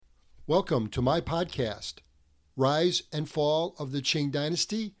Welcome to my podcast, Rise and Fall of the Qing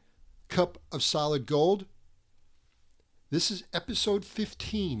Dynasty, Cup of Solid Gold. This is episode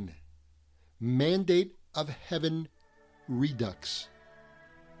 15, Mandate of Heaven Redux.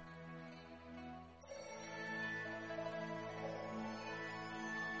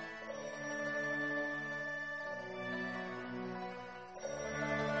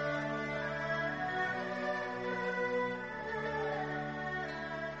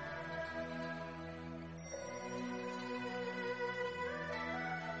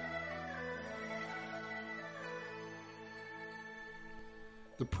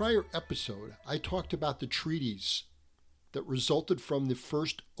 The prior episode, I talked about the treaties that resulted from the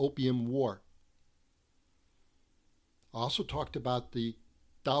First Opium War. I also talked about the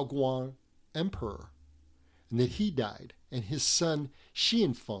Daoguang Emperor, and that he died, and his son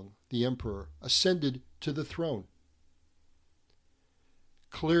Xianfeng, the emperor, ascended to the throne.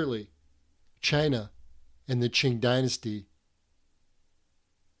 Clearly, China and the Qing dynasty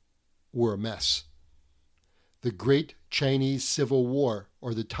were a mess. The Great Chinese Civil War,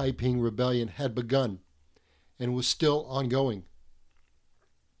 or the Taiping Rebellion, had begun and was still ongoing.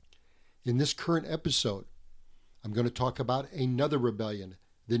 In this current episode, I'm going to talk about another rebellion,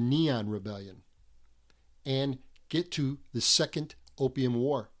 the Neon Rebellion, and get to the Second Opium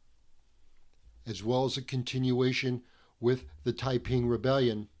War, as well as a continuation with the Taiping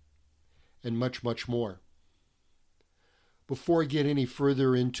Rebellion, and much, much more. Before I get any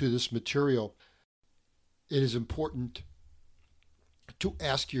further into this material, it is important to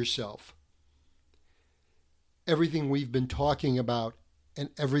ask yourself, everything we've been talking about and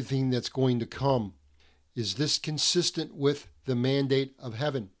everything that's going to come, is this consistent with the mandate of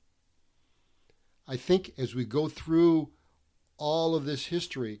heaven? I think as we go through all of this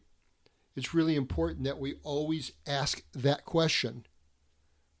history, it's really important that we always ask that question.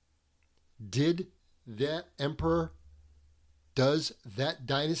 Did that emperor, does that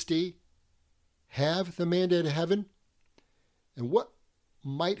dynasty have the mandate of heaven? And what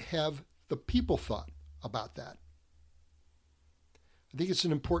might have the people thought about that? I think it's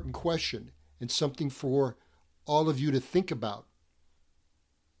an important question and something for all of you to think about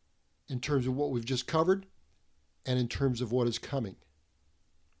in terms of what we've just covered and in terms of what is coming.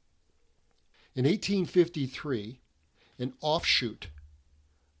 In 1853, an offshoot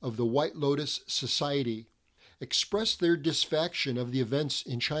of the White Lotus Society expressed their dissatisfaction of the events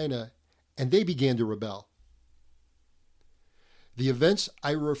in China, and they began to rebel. The events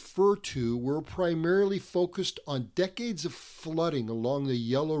I refer to were primarily focused on decades of flooding along the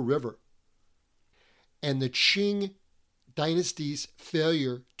Yellow River and the Qing dynasty's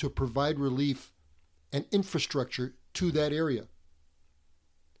failure to provide relief and infrastructure to that area.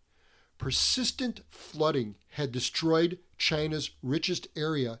 Persistent flooding had destroyed China's richest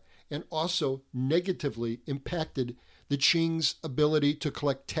area and also negatively impacted the Qing's ability to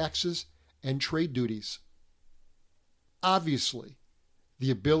collect taxes and trade duties. Obviously,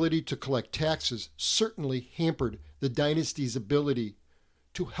 the ability to collect taxes certainly hampered the dynasty's ability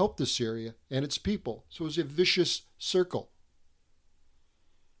to help this area and its people, so it was a vicious circle.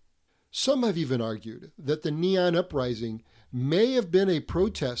 Some have even argued that the Neon Uprising may have been a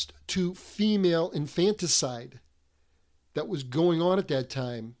protest to female infanticide that was going on at that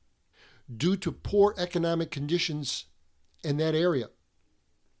time due to poor economic conditions in that area.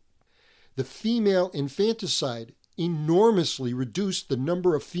 The female infanticide enormously reduced the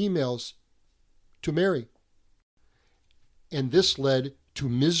number of females to marry, and this led to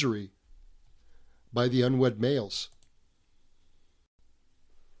misery by the unwed males.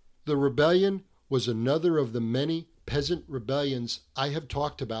 The rebellion was another of the many peasant rebellions I have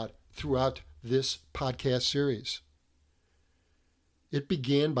talked about throughout this podcast series. It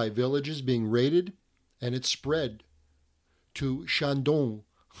began by villages being raided, and it spread to Shandong,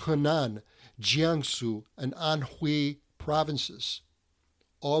 Henan, Jiangsu, and Anhui provinces,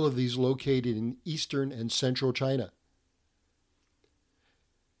 all of these located in eastern and central China.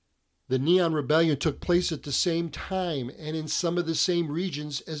 The Neon Rebellion took place at the same time and in some of the same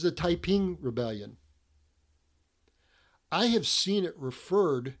regions as the Taiping Rebellion. I have seen it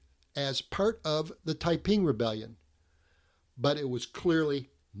referred as part of the Taiping Rebellion, but it was clearly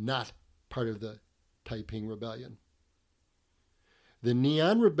not part of the Taiping Rebellion. The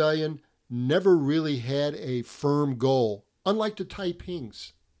Neon Rebellion never really had a firm goal, unlike the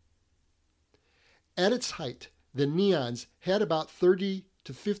Taipings. At its height, the Neons had about 30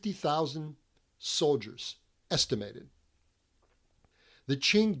 to 50,000 soldiers, estimated. The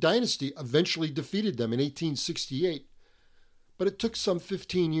Qing dynasty eventually defeated them in 1868, but it took some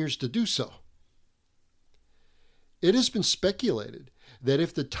 15 years to do so. It has been speculated that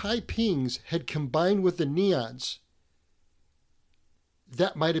if the Taipings had combined with the Neons,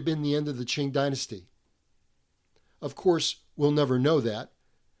 that might have been the end of the Qing dynasty. Of course, we'll never know that,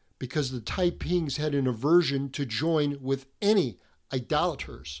 because the Taipings had an aversion to join with any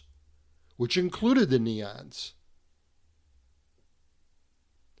idolaters, which included the Neons.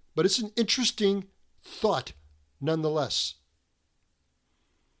 But it's an interesting thought nonetheless.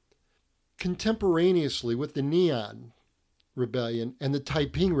 Contemporaneously with the Neon Rebellion and the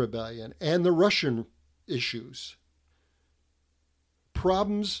Taiping Rebellion and the Russian issues,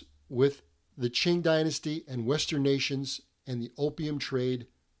 problems with the Qing dynasty and Western nations and the opium trade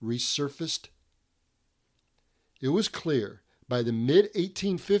resurfaced. It was clear by the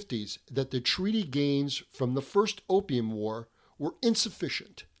mid-1850s that the treaty gains from the First Opium War were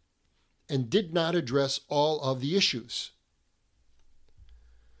insufficient and did not address all of the issues.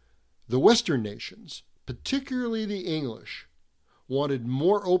 The Western nations, particularly the English, wanted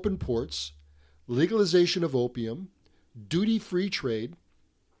more open ports, legalization of opium, duty-free trade,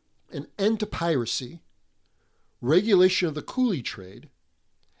 an end to piracy, regulation of the coolie trade,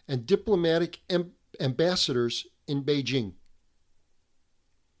 and diplomatic ambassadors in Beijing.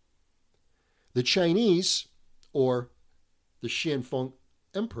 The Chinese, or the Xianfeng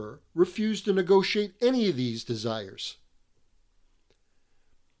Emperor, refused to negotiate any of these desires.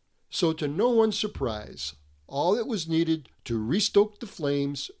 So, to no one's surprise, all that was needed to restoke the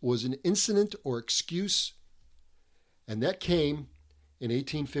flames was an incident or excuse, and that came in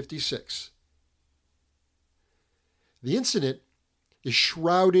 1856. The incident is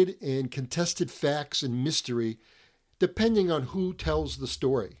shrouded in contested facts and mystery, depending on who tells the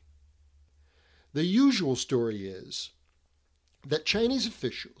story. The usual story is that Chinese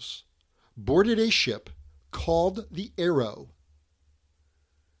officials boarded a ship called the Arrow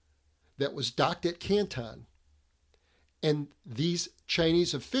that was docked at Canton, and these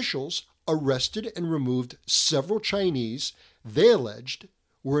Chinese officials arrested and removed several Chinese they alleged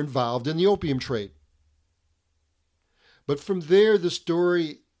were involved in the opium trade. But from there, the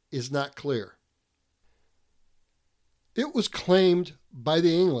story is not clear. It was claimed by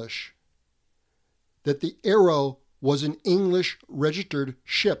the English that the Arrow was an English registered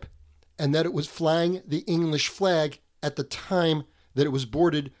ship and that it was flying the English flag at the time that it was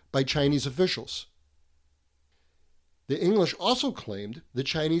boarded by Chinese officials. The English also claimed the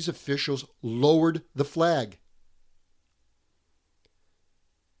Chinese officials lowered the flag.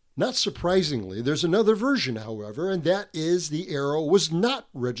 Not surprisingly, there's another version, however, and that is the Arrow was not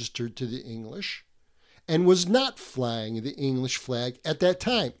registered to the English and was not flying the English flag at that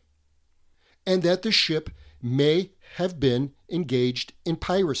time, and that the ship may have been engaged in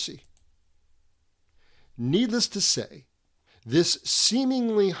piracy. Needless to say, this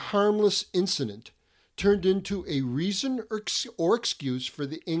seemingly harmless incident turned into a reason or excuse for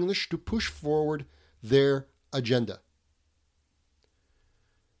the English to push forward their agenda.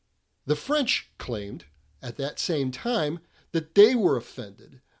 The French claimed at that same time that they were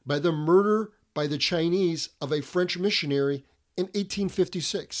offended by the murder by the Chinese of a French missionary in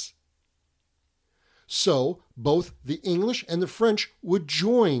 1856. So both the English and the French would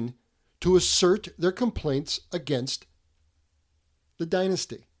join to assert their complaints against the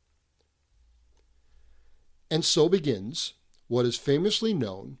dynasty. And so begins what is famously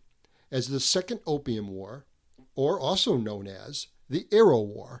known as the Second Opium War, or also known as the Arrow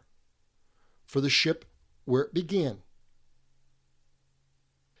War, for the ship where it began.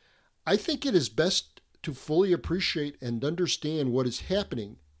 I think it is best to fully appreciate and understand what is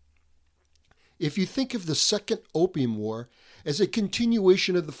happening if you think of the Second Opium War as a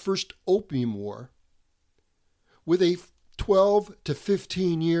continuation of the First Opium War with a 12 to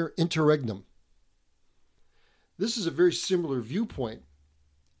 15 year interregnum. This is a very similar viewpoint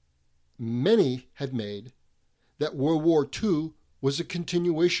many have made, that World War II was a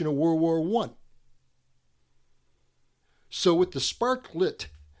continuation of World War I. So with the spark lit,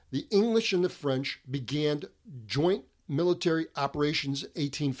 the English and the French began joint military operations in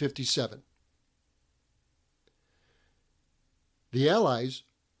 1857. The Allies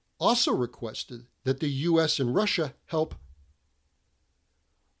also requested that the U.S. and Russia help.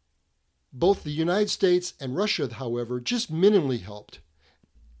 Both the United States and Russia, however, just minimally helped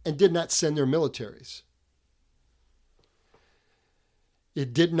and did not send their militaries.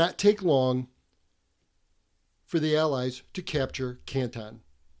 It did not take long for the Allies to capture Canton.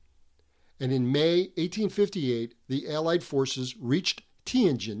 And in May 1858, the Allied forces reached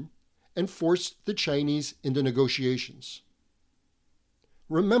Tianjin and forced the Chinese into negotiations.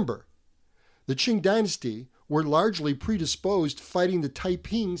 Remember, the Qing dynasty were largely predisposed fighting the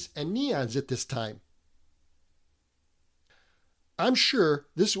Taipings and Neons at this time. I'm sure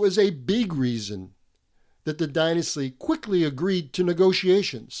this was a big reason that the dynasty quickly agreed to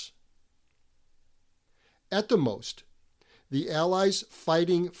negotiations. At the most, the Allies'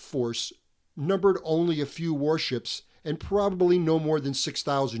 fighting force numbered only a few warships and probably no more than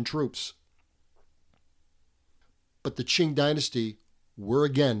 6,000 troops. But the Qing dynasty were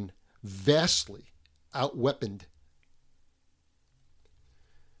again vastly outweaponed.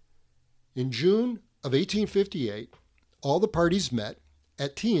 In June of 1858, all the parties met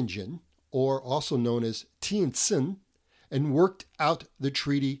at Tianjin, or also known as Tientsin, and worked out the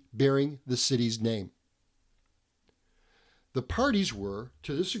treaty bearing the city's name. The parties were,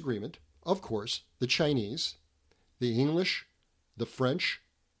 to this agreement, of course, the Chinese, the English, the French,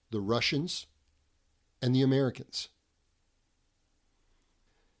 the Russians, and the Americans.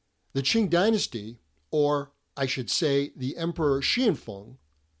 The Qing dynasty, or I should say the Emperor Xianfeng,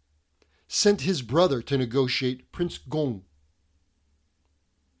 sent his brother to negotiate Prince Gong.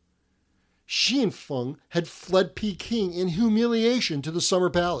 Xianfeng had fled Peking in humiliation to the Summer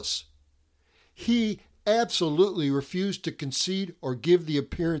Palace. He absolutely refused to concede or give the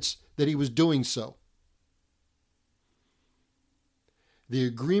appearance that he was doing so. The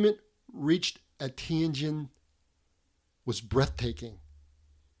agreement reached at Tianjin was breathtaking.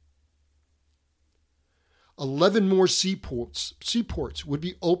 11 more seaports would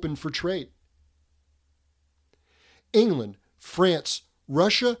be open for trade. England, France,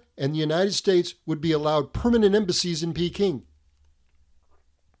 Russia, and the United States would be allowed permanent embassies in Peking.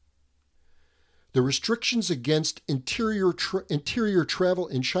 The restrictions against interior travel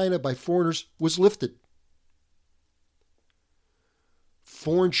in China by foreigners was lifted.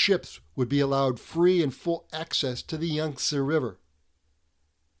 Foreign ships would be allowed free and full access to the Yangtze River.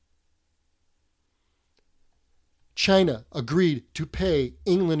 China agreed to pay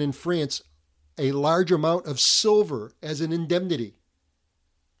England and France a large amount of silver as an indemnity.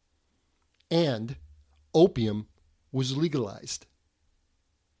 And opium was legalized.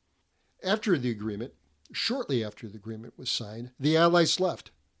 Shortly after the agreement was signed, the Allies left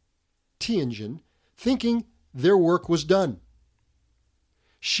Tianjin, thinking their work was done.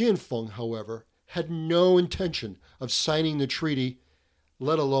 Xianfeng, however, had no intention of signing the treaty,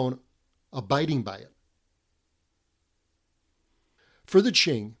 let alone abiding by it. For the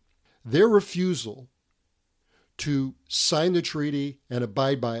Qing, their refusal to sign the treaty and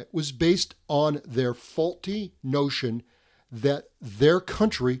abide by it was based on their faulty notion that their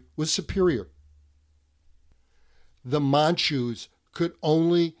country was superior. The Manchus could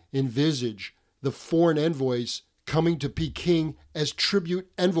only envisage the foreign envoys coming to Peking as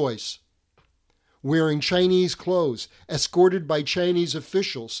tribute envoys, wearing Chinese clothes, escorted by Chinese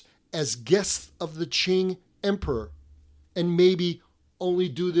officials as guests of the Qing emperor, and maybe only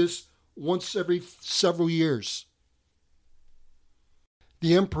do this once every several years.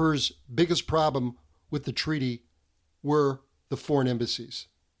 The emperor's biggest problem with the treaty were the foreign embassies.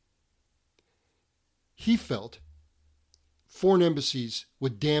 He felt foreign embassies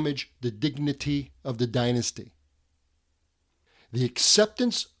would damage the dignity of the dynasty. The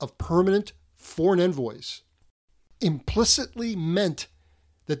acceptance of permanent foreign envoys implicitly meant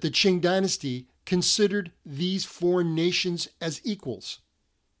that the Qing dynasty considered these foreign nations as equals.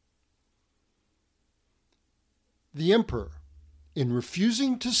 The emperor, in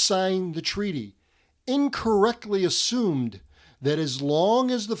refusing to sign the treaty, incorrectly assumed that as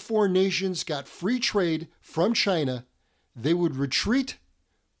long as the foreign nations got free trade from China, they would retreat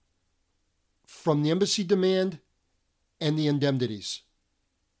from the embassy demand and the indemnities.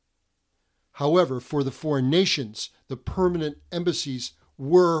 However, for the foreign nations, the permanent embassies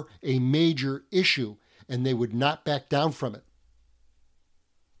were a major issue, and they would not back down from it.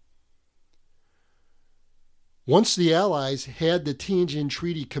 Once the Allies had the Tianjin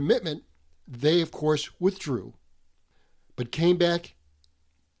Treaty commitment, they, of course, withdrew, but came back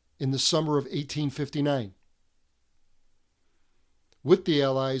in the summer of 1859. With the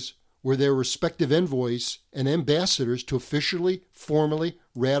Allies were their respective envoys and ambassadors to officially, formally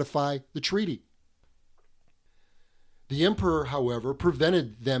ratify the treaty. The emperor, however,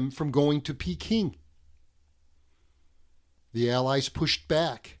 prevented them from going to Peking. The Allies pushed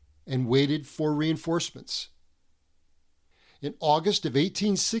back and waited for reinforcements. In August of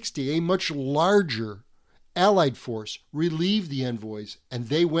 1860, a much larger Allied force relieved the envoys, and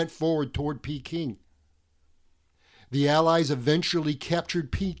they went forward toward Peking. The Allies eventually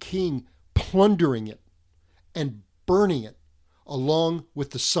captured Peking, plundering it and burning it, along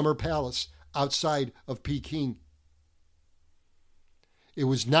with the Summer Palace outside of Peking. It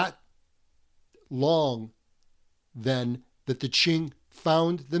was not long then that the Qing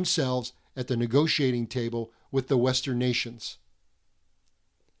found themselves at the negotiating table with the Western nations.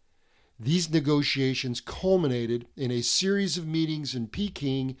 These negotiations culminated in a series of meetings in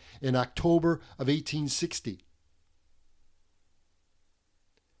Peking in October of 1860.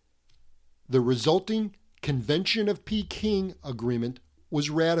 The resulting Convention of Peking Agreement was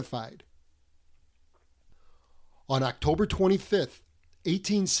ratified. On October 25th,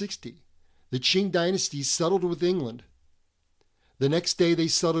 1860, the Qing dynasty settled with England. The next day they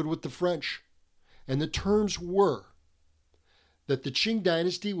settled with the French, and the terms were that the Qing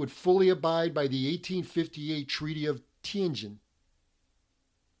dynasty would fully abide by the 1858 Treaty of Tianjin,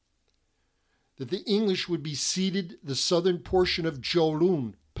 that the English would be ceded the southern portion of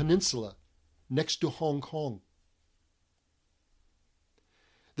Kowloon Peninsula next to Hong Kong.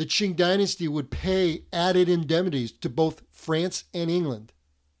 The Qing dynasty would pay added indemnities to both France and England.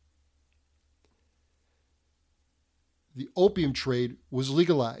 The opium trade was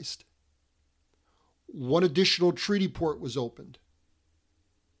legalized. One additional treaty port was opened.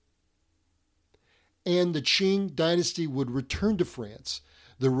 And the Qing dynasty would return to France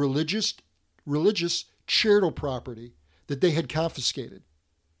the religious charitable property that they had confiscated.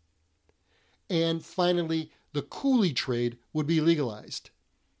 And finally, the coolie trade would be legalized.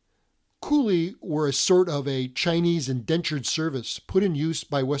 Coolie were a sort of a Chinese indentured service put in use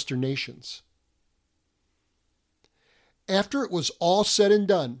by Western nations. After it was all said and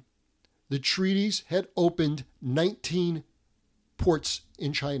done, the treaties had opened 19 ports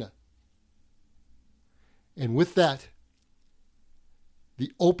in China. And with that,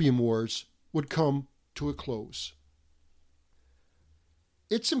 the Opium Wars would come to a close.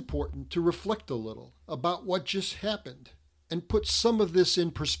 It's important to reflect a little about what just happened and put some of this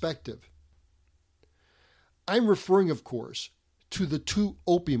in perspective. I'm referring, of course, to the two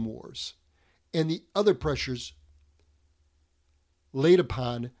Opium Wars and the other pressures laid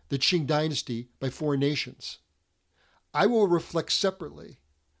upon the Qing dynasty by foreign nations. I will reflect separately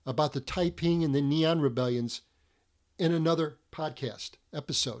about the Taiping and the Neon rebellions in another podcast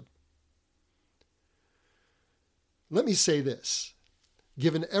episode. Let me say this.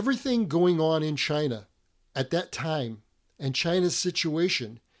 Given everything going on in China at that time and China's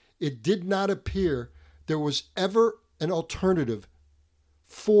situation, it did not appear there was ever an alternative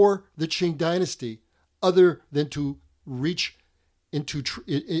for the Qing dynasty other than to reach an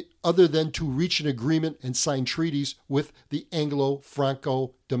agreement and sign treaties with the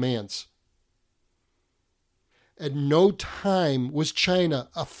Anglo-Franco demands. At no time was China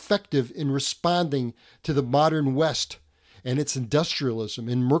effective in responding to the modern West and its industrialism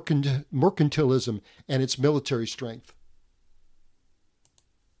and mercantilism and its military strength.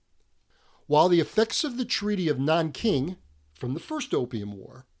 While the effects of the Treaty of Nanking from the First Opium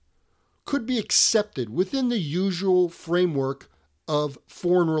War could be accepted within the usual framework of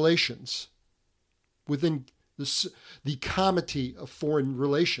foreign relations, within the comity of foreign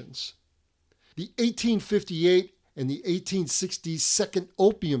relations, the 1858 and the 1860 Second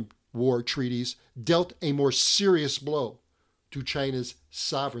Opium War treaties dealt a more serious blow to China's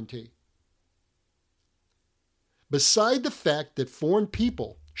sovereignty. Beside the fact that foreign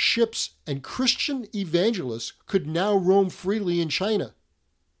people, ships, and Christian evangelists could now roam freely in China,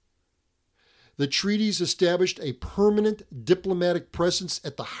 the treaties established a permanent diplomatic presence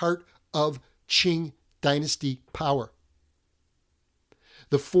at the heart of Qing dynasty power.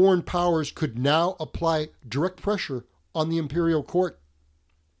 The foreign powers could now apply direct pressure on the imperial court.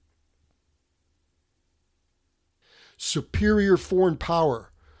 Superior foreign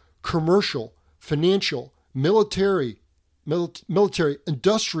power, commercial, financial, military,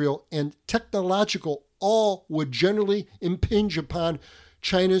 industrial, and technological, all would generally impinge upon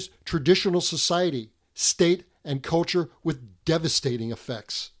China's traditional society, state, and culture with devastating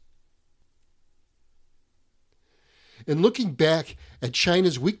effects. In looking back at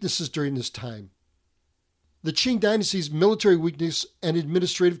China's weaknesses during this time, the Qing dynasty's military weakness and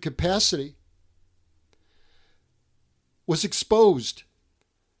administrative capacity was exposed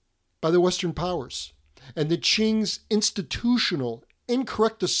by the Western powers, and the Qing's institutional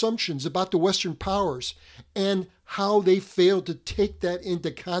incorrect assumptions about the Western powers and how they failed to take that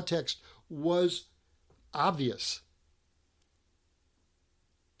into context was obvious.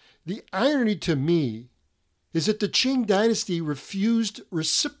 The irony to me is that the Qing dynasty refused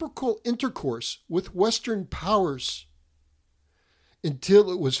reciprocal intercourse with Western powers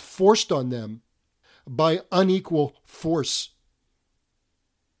until it was forced on them by unequal force.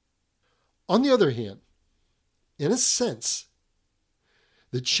 On the other hand, in a sense,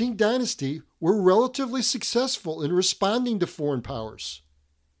 the Qing dynasty were relatively successful in responding to foreign powers.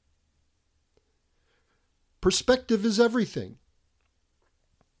 Perspective is everything.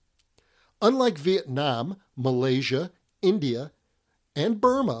 Unlike Vietnam, Malaysia, India, and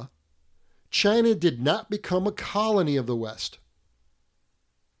Burma, China did not become a colony of the West.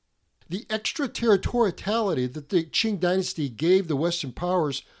 The extraterritoriality that the Qing dynasty gave the Western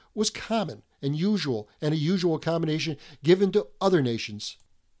powers was common and usual, and a usual combination given to other nations.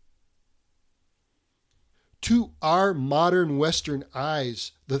 To our modern Western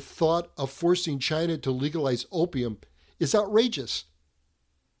eyes, the thought of forcing China to legalize opium is outrageous.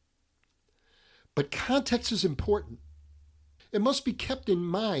 But context is important. It must be kept in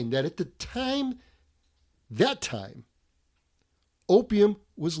mind that at that time, opium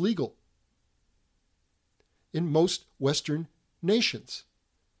was legal in most Western nations.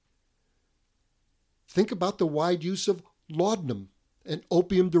 Think about the wide use of laudanum, an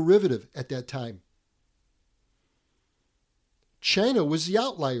opium derivative at that time. China was the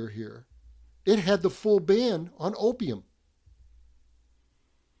outlier here. It had the full ban on opium.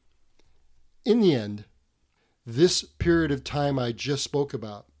 In the end, this period of time I just spoke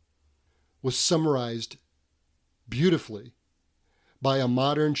about was summarized beautifully by a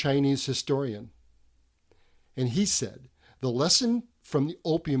modern Chinese historian. And he said, the lesson from the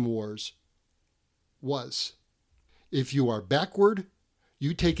Opium Wars was, if you are backward,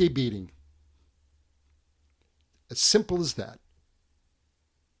 you take a beating. As simple as that.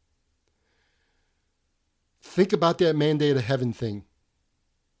 Think about that mandate of heaven thing.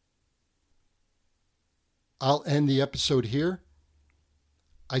 I'll end the episode here.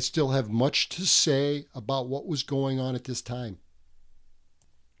 I still have much to say about what was going on at this time.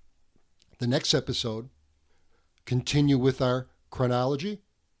 The next episode, continue with our chronology.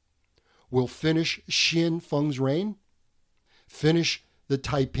 We'll finish Xin Feng's reign, finish the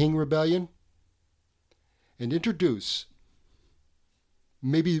Taiping Rebellion, and introduce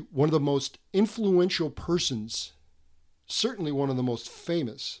maybe one of the most influential persons, certainly one of the most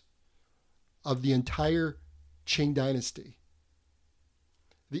famous of the entire Qing dynasty,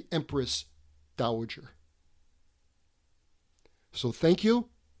 the Empress Dowager. So thank you.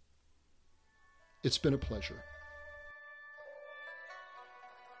 It's been a pleasure.